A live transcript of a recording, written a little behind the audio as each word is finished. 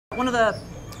One of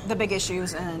the big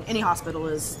issues in any hospital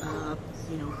is,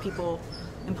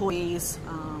 employees,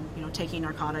 taking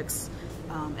narcotics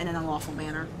in an unlawful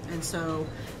manner. And so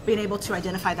being able to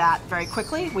identify that very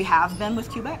quickly, we have been with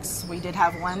CUBEX. We did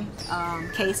have one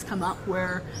case come up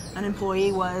where an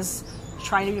employee was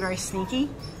trying to be very sneaky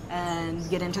and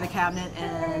get into the cabinet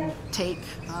and take,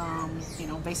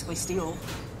 basically steal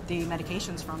the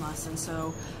medications from us. And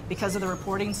so because of the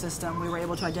reporting system, we were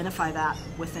able to identify that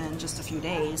within just a few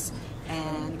days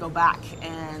and go back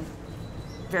and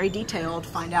very detailed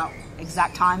find out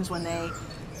exact times when they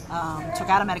took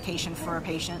out a medication for a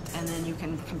patient, and then you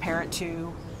can compare it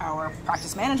to our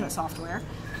practice management software,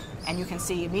 and you can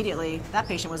see immediately that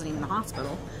patient wasn't even in the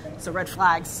hospital. So red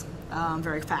flags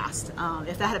very fast.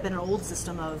 If that had been an old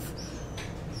system of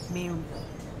me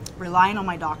relying on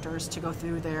my doctors to go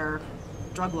through their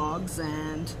drug logs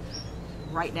and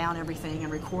write down everything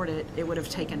and record it, it would have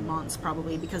taken months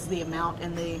probably, because the amount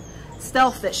and the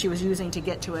stealth that she was using to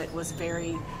get to it was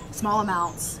very small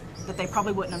amounts that they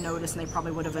probably wouldn't have noticed, and they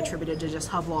probably would have attributed to just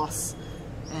hub loss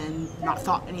and not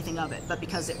thought anything of it. But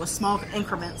because it was small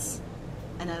increments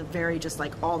in a very just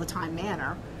like all the time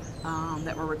manner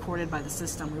that were recorded by the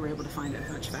system, we were able to find it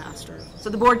much faster. So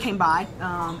the board came by,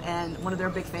 and one of their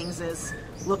big things is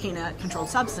looking at controlled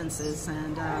substances,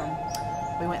 and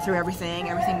we went through everything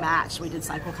matched. We did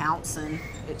cycle counts, and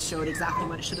it showed exactly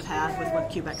what it should have had with what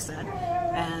CUBEX said.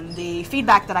 And the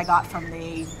feedback that I got from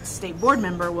the state board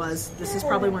member was, this is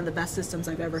probably one of the best systems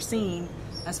I've ever seen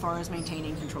as far as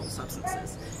maintaining controlled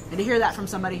substances. And to hear that from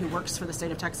somebody who works for the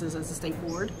state of Texas as a state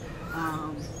board,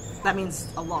 that means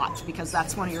a lot, because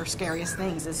that's one of your scariest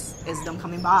things is them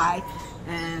coming by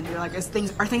and you're like, are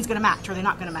things going to match? Are they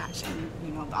not going to match? And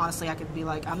honestly, I could be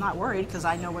like, I'm not worried because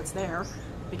I know what's there,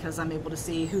 because I'm able to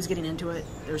see who's getting into it.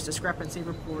 There's discrepancy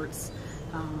reports.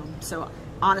 So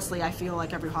honestly, I feel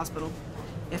like every hospital,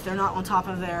 if they're not on top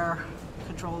of their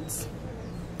controls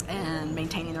and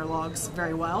maintaining their logs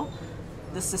very well,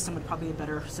 this system would probably be a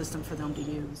better system for them to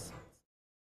use.